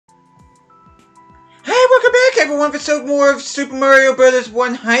everyone for some more of Super Mario Bros.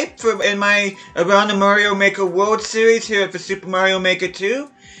 1 hype in my Around the Mario Maker World series here for Super Mario Maker 2.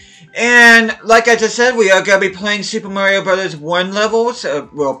 And like I just said, we are going to be playing Super Mario Bros. 1 levels.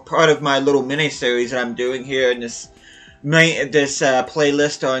 Well, part of my little mini-series that I'm doing here in this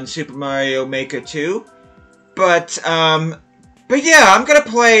playlist on Super Mario Maker 2. But yeah, I'm going to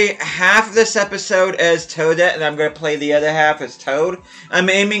play half of this episode as Toadette, and I'm going to play the other half as Toad. I'm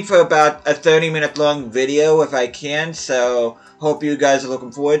aiming for about a 30-minute long video if I can, so hope you guys are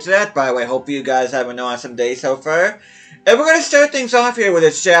looking forward to that. By the way, hope you guys have an awesome day so far. And we're going to start things off here with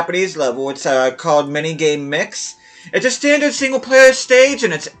this Japanese level. It's called Minigame Mix. It's a standard single-player stage,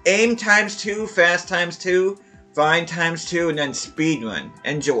 and it's aim ×2, fast ×2, find ×2, and then speedrun.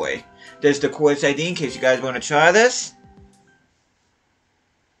 Enjoy. There's the course ID in case you guys want to try this.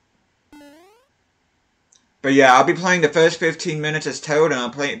 But yeah, I'll be playing the first 15 minutes as Toad, and I'll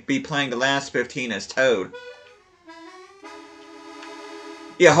be playing the last 15 as Toad.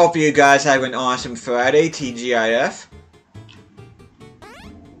 Yeah, hope you guys have an awesome Friday, TGIF.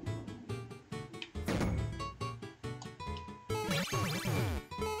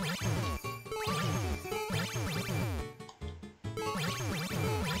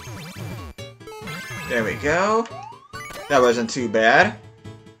 There we go. That wasn't too bad.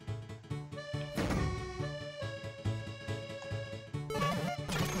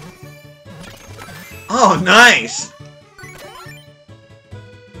 Oh, nice!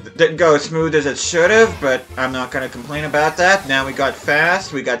 Didn't go as smooth as it should have, but I'm not gonna complain about that. Now we got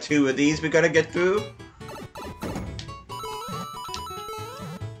fast. We got 2 of these we gotta get through.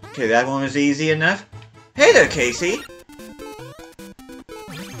 Okay, that one was easy enough. Hey there, Casey!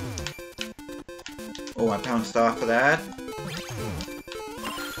 Oh, I pounced off of that.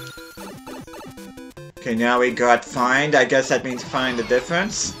 Okay, now we got find. I guess that means find the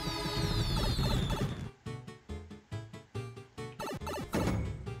difference.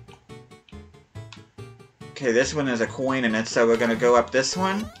 Okay, this one has a coin in it, so we're gonna go up this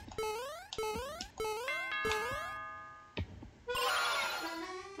one.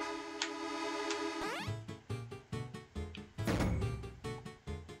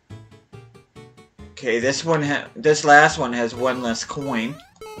 Okay, this last one has 1 less coin.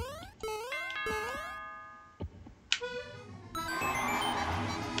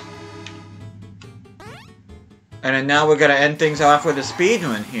 And then now we're gonna end things off with a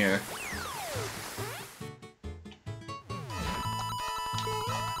speedrun here.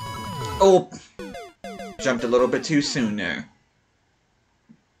 Oh! Jumped a little bit too soon there.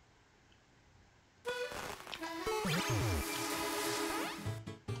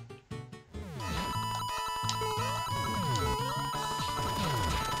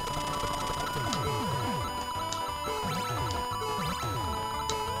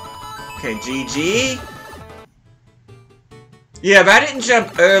 Okay, GG. Yeah, if I didn't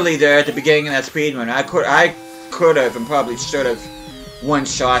jump early there at the beginning of that speedrun, I could have and probably should have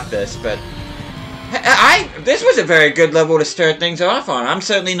one-shot this, but this was a very good level to start things off on. I'm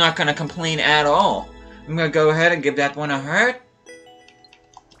certainly not going to complain at all. I'm going to go ahead and give that one a heart.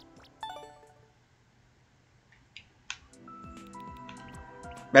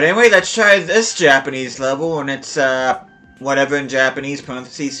 But anyway, let's try this Japanese level, and it's whatever in Japanese,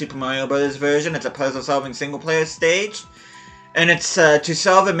 parentheses, Super Mario Bros. Version. It's a puzzle-solving single-player stage. And it's to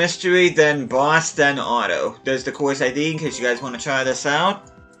solve a mystery, then boss, then auto. There's the course ID in case you guys want to try this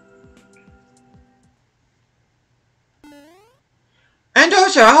out. And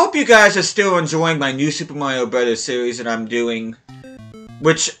also, I hope you guys are still enjoying my new Super Mario Bros. Series that I'm doing.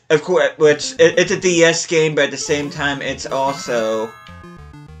 Which, of course, it's a DS game, but at the same time, it's also...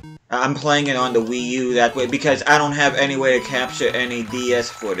 I'm playing it on the Wii U that way, because I don't have any way to capture any DS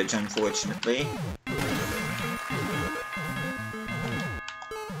footage, unfortunately.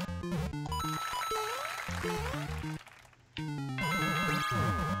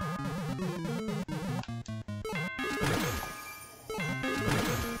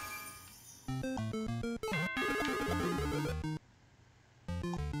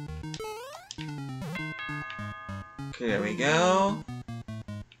 Okay, there we go.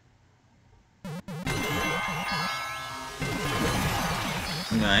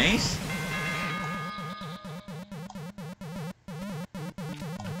 Nice.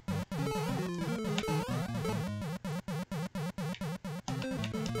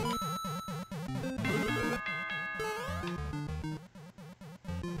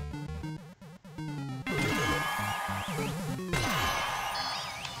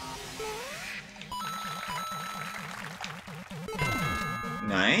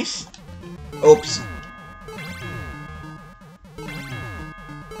 Nice. Oops.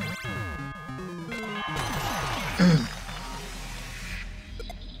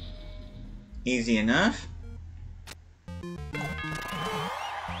 Easy enough.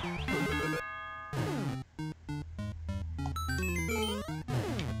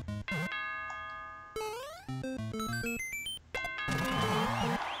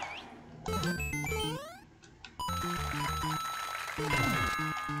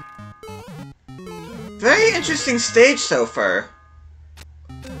 Very interesting stage so far.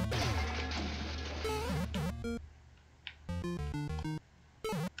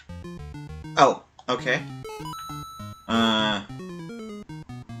 Oh, okay.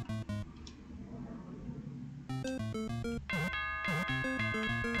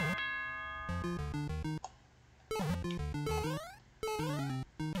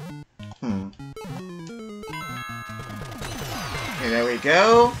 Okay, there we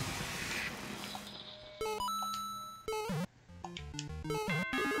go.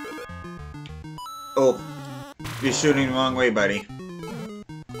 Oh, you're shooting the wrong way, buddy.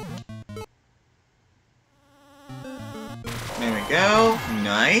 There we go.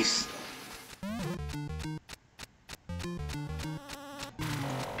 Nice.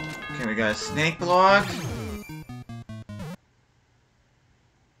 Okay, we got a snake block.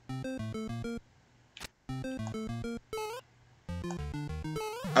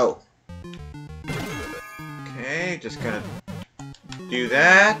 Oh. Okay, just gotta do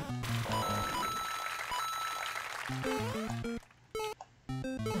that.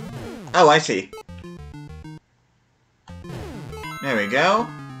 Oh, I see. There we go.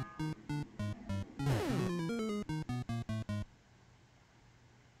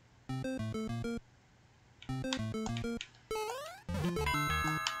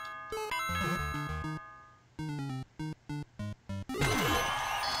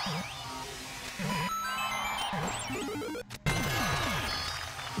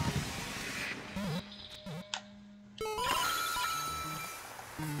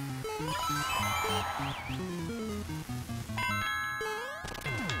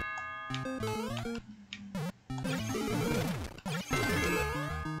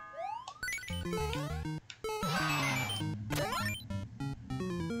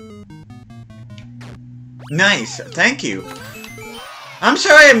 Nice, thank you. I'm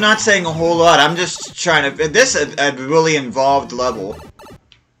sorry I'm not saying a whole lot, I'm just trying to... This is a really involved level.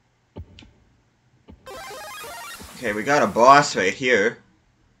 Okay, we got a boss right here.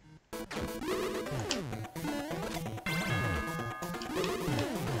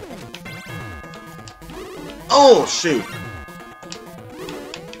 Oh, shoot.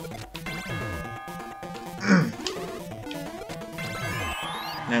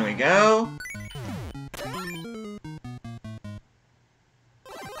 There we go.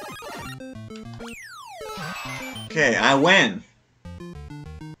 Okay, I win.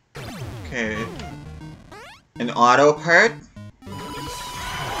 Okay. An auto part?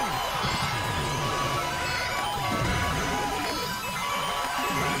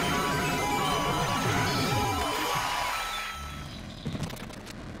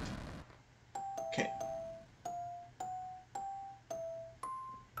 Okay.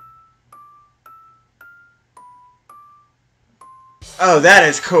 Oh, that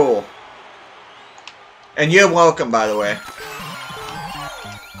is cool. And you're welcome, by the way.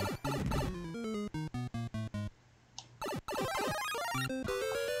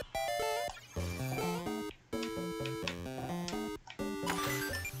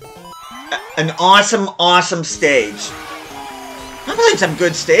 An awesome, awesome stage. I'm playing some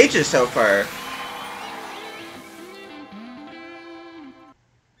good stages so far.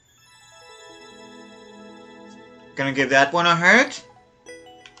 Gonna give that one a heart.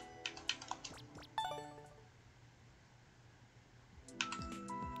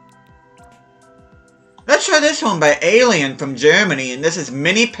 Let's try this one by Alien from Germany, and this is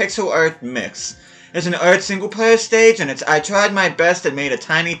Mini Pixel Art Mix. It's an art single-player stage, and I tried my best and made a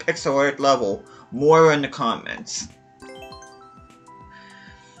tiny pixel art level. More in the comments.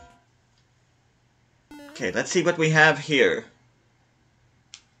 Okay, let's see what we have here.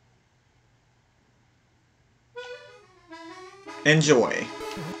 Enjoy.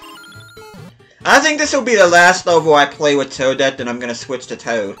 I think this will be the last level I play with Toadette, and I'm gonna switch to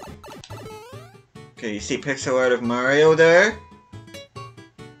Toad. Okay, you see pixel art of Mario there?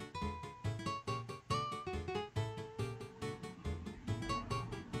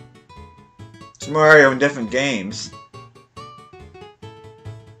 It's Mario in different games.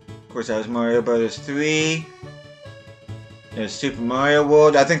 Of course, that was Mario Brothers 3. There's Super Mario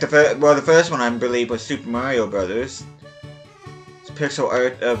World. I think the first one I believe was Super Mario Brothers. It's pixel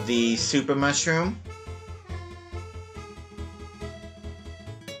art of the Super Mushroom.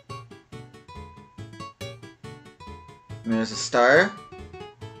 And there's a star.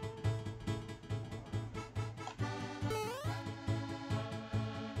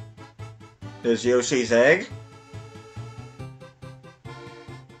 There's Yoshi's egg.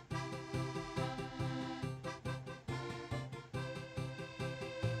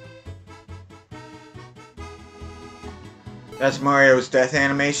 That's Mario's death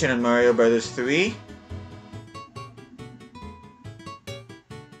animation in Mario Bros. 3.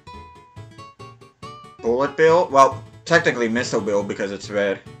 Bullet Bill? Well, technically Missile Bill because it's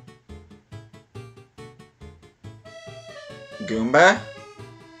red. Goomba?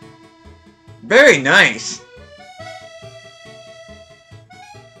 Very nice!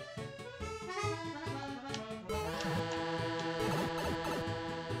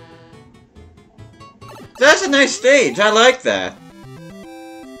 That's a nice stage, I like that.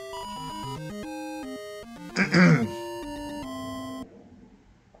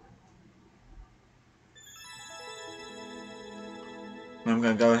 I'm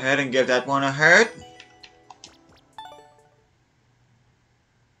gonna go ahead and give that one a heart.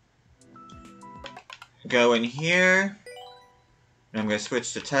 Go in here. I'm gonna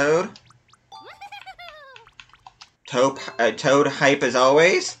switch to Toad. Toad hype as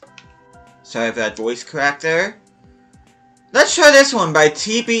always. Sorry for that voice crack there. Let's try this one by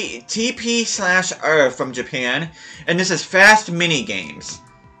TP/R from Japan, and this is Fast Mini Games.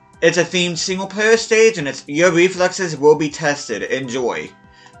 It's a themed single-player stage, and your reflexes will be tested. Enjoy.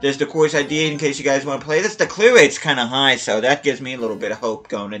 There's the course ID in case you guys want to play this. The clear rate's kind of high, so that gives me a little bit of hope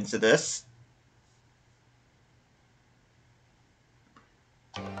going into this.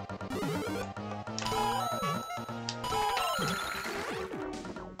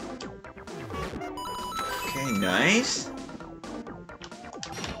 Okay, nice.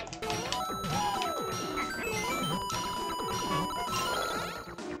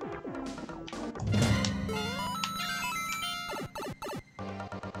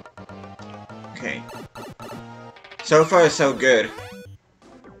 Okay. So far, so good.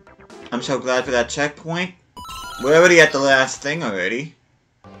 I'm so glad for that checkpoint. We're already at the last thing already.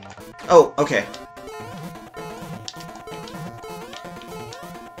 Oh, okay.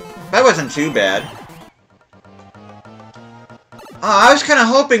 That wasn't too bad. Oh, I was kind of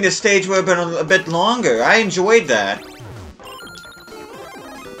hoping this stage would have been a bit longer. I enjoyed that.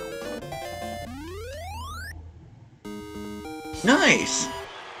 Nice.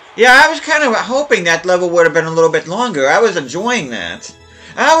 Yeah, I was kind of hoping that level would have been a little bit longer. I was enjoying that.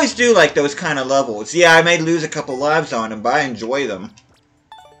 I always do like those kind of levels. Yeah, I may lose a couple lives on them, but I enjoy them.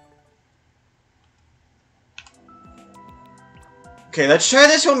 Okay, let's try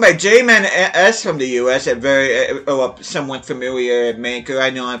this one by J-Man S from the US, a somewhat familiar maker. I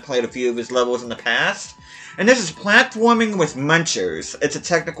know I played a few of his levels in the past. And this is Platforming with Munchers. It's a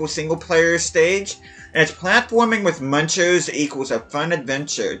technical single-player stage, and it's platforming with munchers equals a fun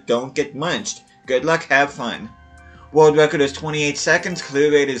adventure. Don't get munched. Good luck, have fun. World record is 28 seconds,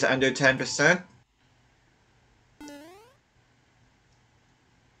 clear rate is under 10%.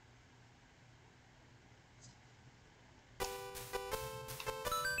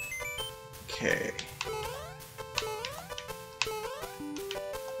 Okay.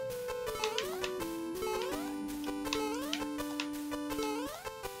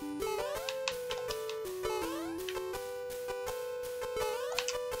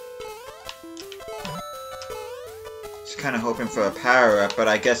 Just kind of hoping for a power-up, but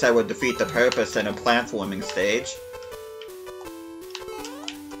I guess I would defeat the purpose in a platforming stage.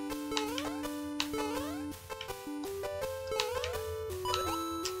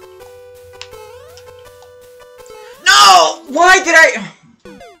 No! Why did I...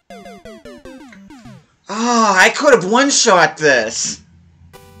 Oh, I could have one-shot this.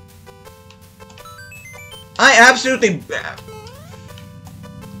 I absolutely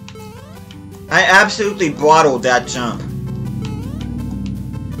bottled that jump.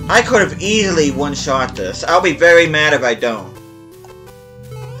 I could have easily one-shot this. I'll be very mad if I don't.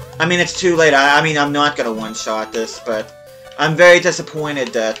 I mean, it's too late. I mean, I'm not gonna one-shot this, but I'm very disappointed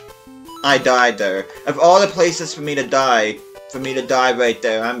that I died there. Of all the places for me to die right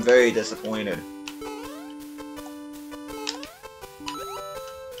there, I'm very disappointed.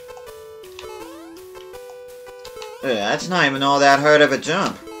 Yeah, that's not even all that hard of a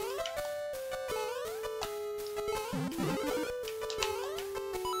jump.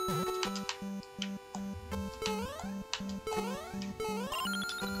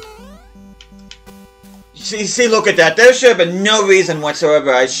 See, look at that. There should have been no reason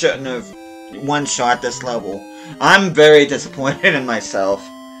whatsoever I shouldn't have one-shot this level. I'm very disappointed in myself.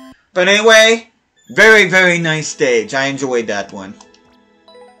 But anyway, very, very nice stage. I enjoyed that one.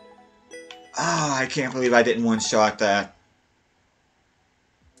 Ah, I can't believe I didn't one-shot that.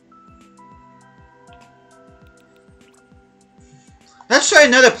 Let's try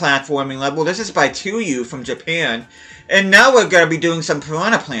another platforming level. This is by 2U from Japan. And now we're going to be doing some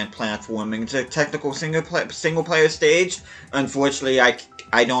Piranha Plant platforming. It's a technical single-player stage. Unfortunately,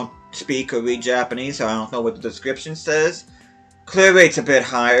 I don't speak or read Japanese, so I don't know what the description says. Clear rate's a bit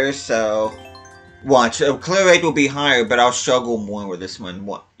higher, so... Watch. Clear rate will be higher, but I'll struggle more with this one.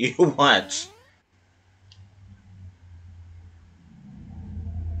 You watch.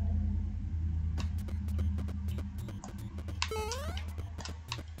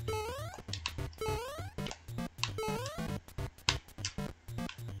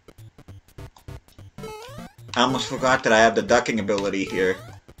 I almost forgot that I have the ducking ability here.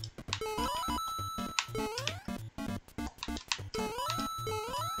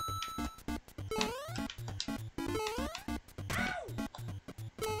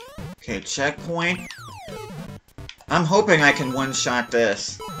 Okay, checkpoint. I'm hoping I can one-shot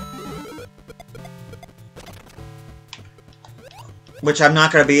this. Which I'm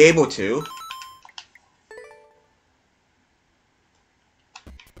not going to be able to.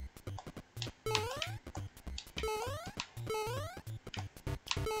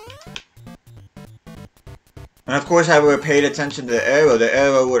 And of course I would have paid attention to the arrow. The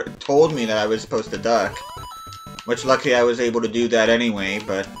arrow would have told me that I was supposed to duck. Which luckily I was able to do that anyway,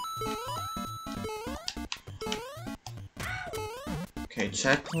 but... Okay,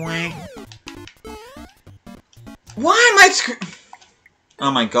 checkpoint. Why am I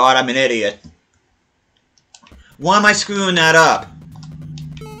Oh my god, I'm an idiot. Why am I screwing that up?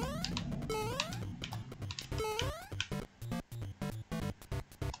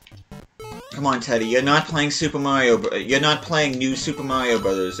 Come on, Teddy, you're not playing Super Mario... You're not playing New Super Mario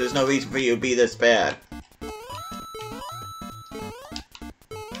Brothers. There's no reason for you to be this bad.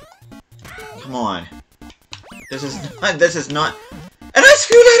 Come on. This is not... And I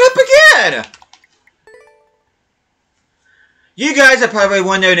screwed that up again! You guys are probably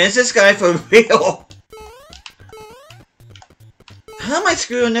wondering, is this guy for real? How am I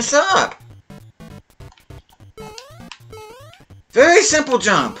screwing this up? Very simple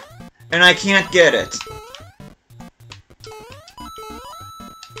jump. And I can't get it.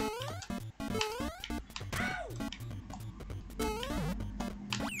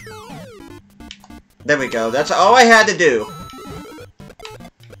 There we go. That's all I had to do.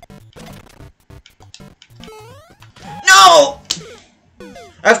 No!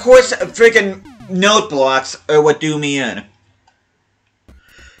 Of course, freaking note blocks are what do me in.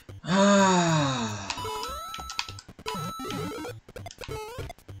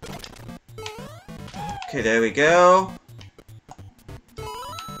 Okay, there we go.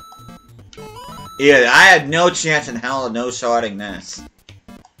 Yeah, I had no chance in hell of no-shotting this.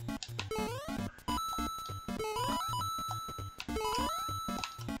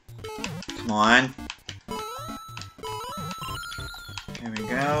 Come on. There we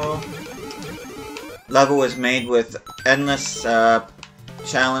go. Level was made with endless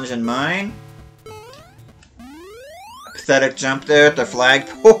challenge in mind. Pathetic jump there at the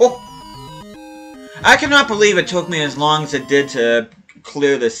flagpole. I cannot believe it took me as long as it did to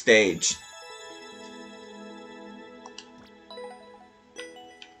clear the stage.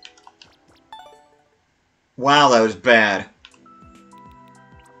 Wow, that was bad.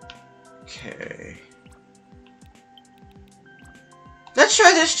 Okay. Let's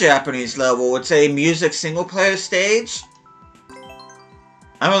try this Japanese level. It's a music single-player stage.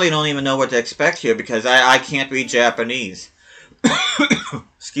 I really don't even know what to expect here because I can't read Japanese.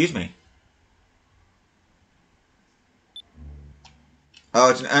 Excuse me. Oh,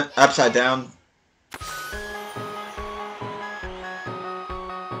 it's an upside down.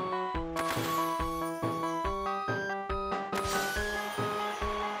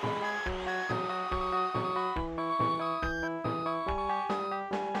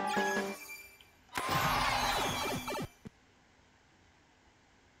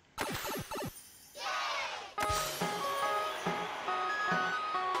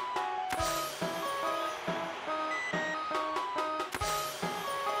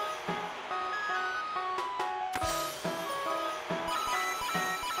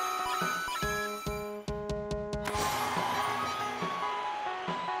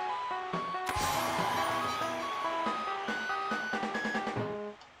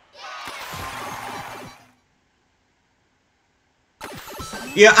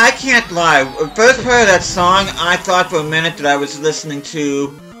 Yeah, I can't lie. First part of that song, I thought for a minute that I was listening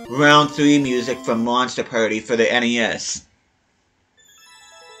to Round 3 music from Monster Party for the NES.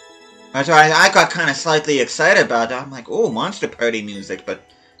 That's why I got kind of slightly excited about that. I'm like, oh, Monster Party music, but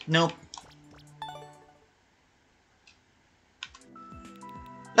nope.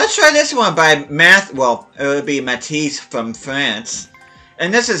 Let's try this one by Math. Well, it would be Matisse from France.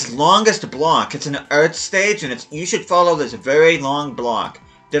 And this is longest block. It's an Earth stage, and you should follow this very long block.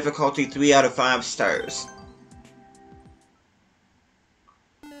 Difficulty 3 out of 5 stars.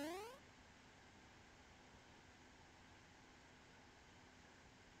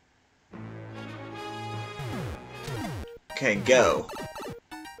 Okay, go.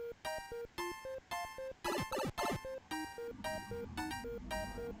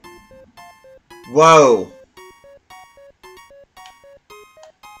 Whoa.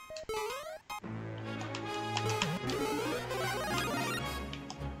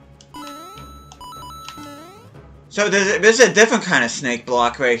 So there's a different kind of snake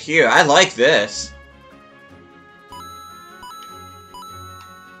block right here. I like this.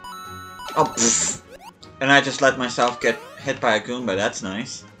 Oh, pfft. And I just let myself get hit by a Goomba. That's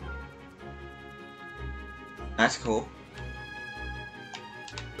nice. That's cool.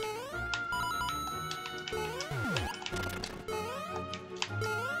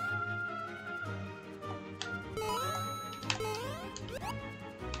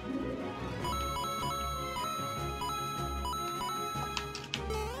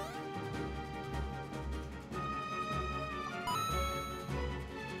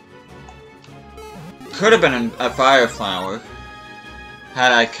 Could have been a fire flower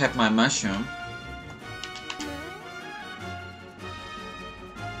had I kept my mushroom.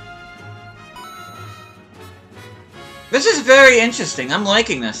 This is very interesting. I'm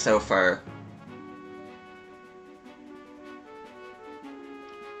liking this so far.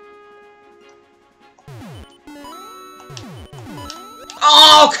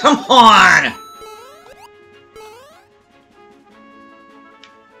 Oh, come on!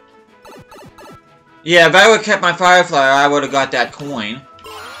 Yeah, if I would have kept my fire flower, I would have got that coin.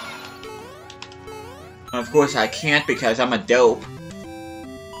 Of course I can't because I'm a dope.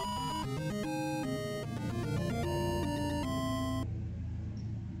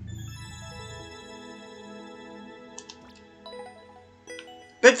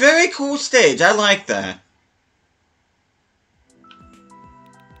 But very cool stage, I like that.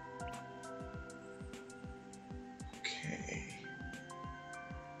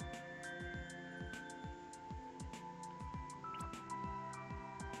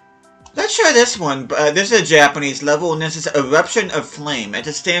 Let's try this one. This is a Japanese level, and this is Eruption of Flame. It's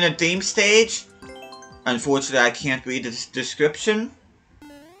a standard theme stage. Unfortunately, I can't read the description.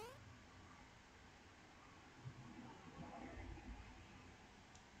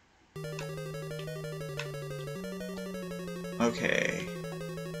 Okay.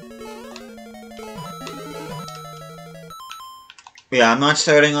 Yeah, I'm not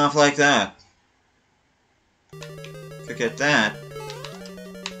starting off like that. Forget that.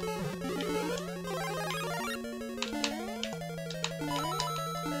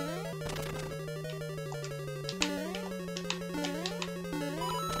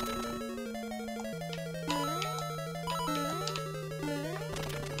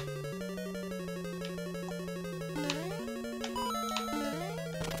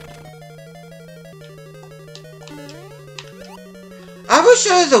 I wish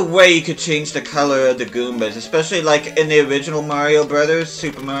there was a way you could change the color of the Goombas, especially like in the original Mario Brothers,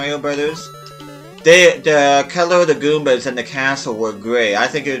 Super Mario Brothers. The color of the Goombas and the castle were gray. I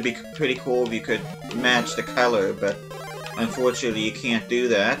think it would be pretty cool if you could match the color, but unfortunately you can't do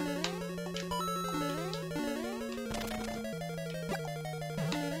that.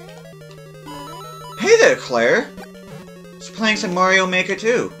 Hey there, Claire! Just playing some Mario Maker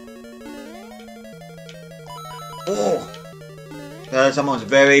 2. Oh! That is almost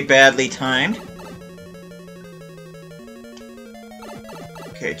very badly timed.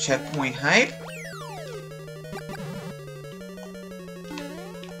 Okay, checkpoint hype.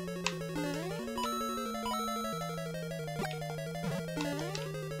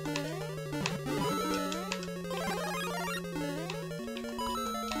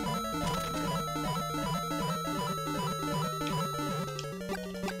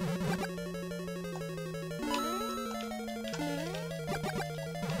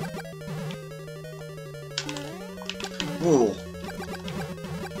 Ooh.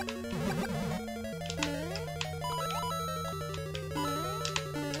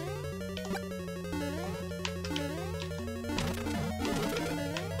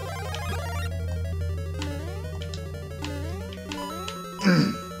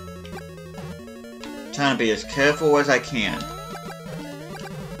 Trying to be as careful as I can.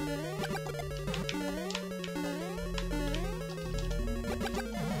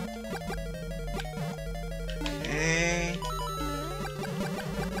 Okay.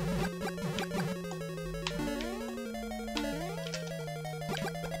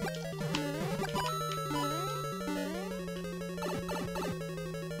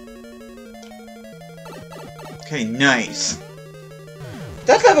 Okay, nice.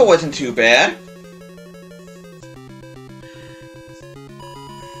 That level wasn't too bad.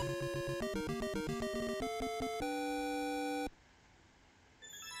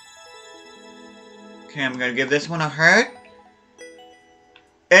 Okay, I'm gonna give this one a heart.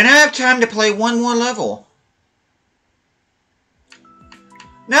 And I have time to play one more level.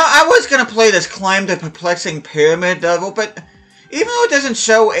 Now, I was gonna play this Climb the Perplexing Pyramid level, but even though it doesn't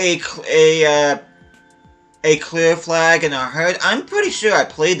show a clear flag and a heart, I'm pretty sure I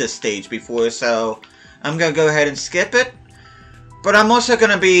played this stage before, so I'm gonna go ahead and skip it. But I'm also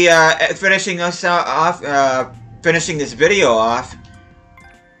gonna be finishing this video off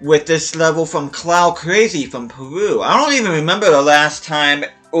with this level from Cloud Crazy from Peru. I don't even remember the last time,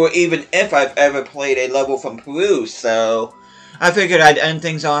 or even if I've ever played a level from Peru, so I figured I'd end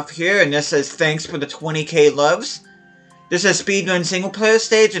things off here, and this says thanks for the 20k loves. This is Speedrun single player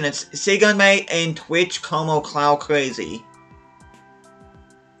stage, and it's Sigame and Twitch como Cloud Crazy.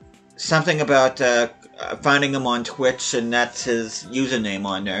 Something about finding him on Twitch, and that's his username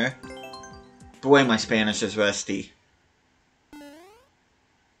on there. Boy, my Spanish is rusty.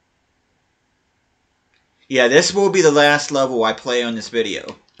 Yeah, this will be the last level I play on this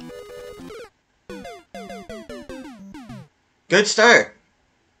video. Good start.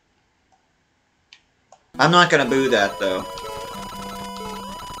 I'm not gonna boo that, though.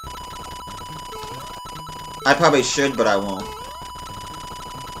 I probably should, but I won't.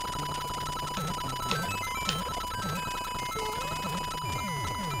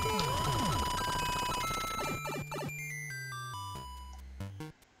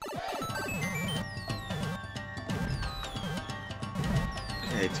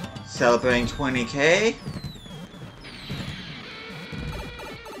 Okay, celebrating 20k.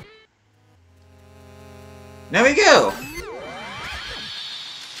 There we go!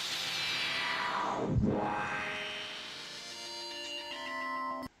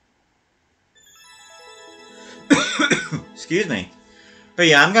 Excuse me. But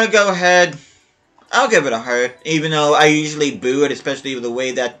yeah, I'm gonna go ahead. I'll give it a heart, even though I usually boo it, especially with the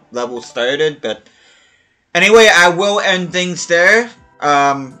way that level started. But anyway, I will end things there.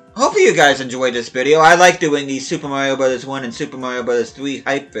 Hopefully you guys enjoyed this video. I like doing these Super Mario Bros. 1 and Super Mario Bros. 3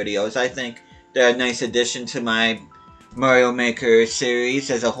 hype videos. I think they're a nice addition to my Mario Maker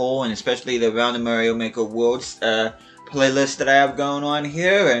series as a whole, and especially the Around the Mario Maker Worlds playlist that I have going on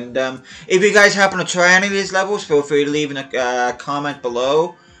here. And if you guys happen to try any of these levels, feel free to leave a comment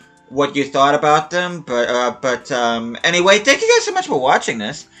below what you thought about them. But anyway, thank you guys so much for watching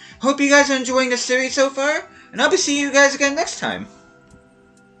this. Hope you guys are enjoying this series so far, and I'll be seeing you guys again next time.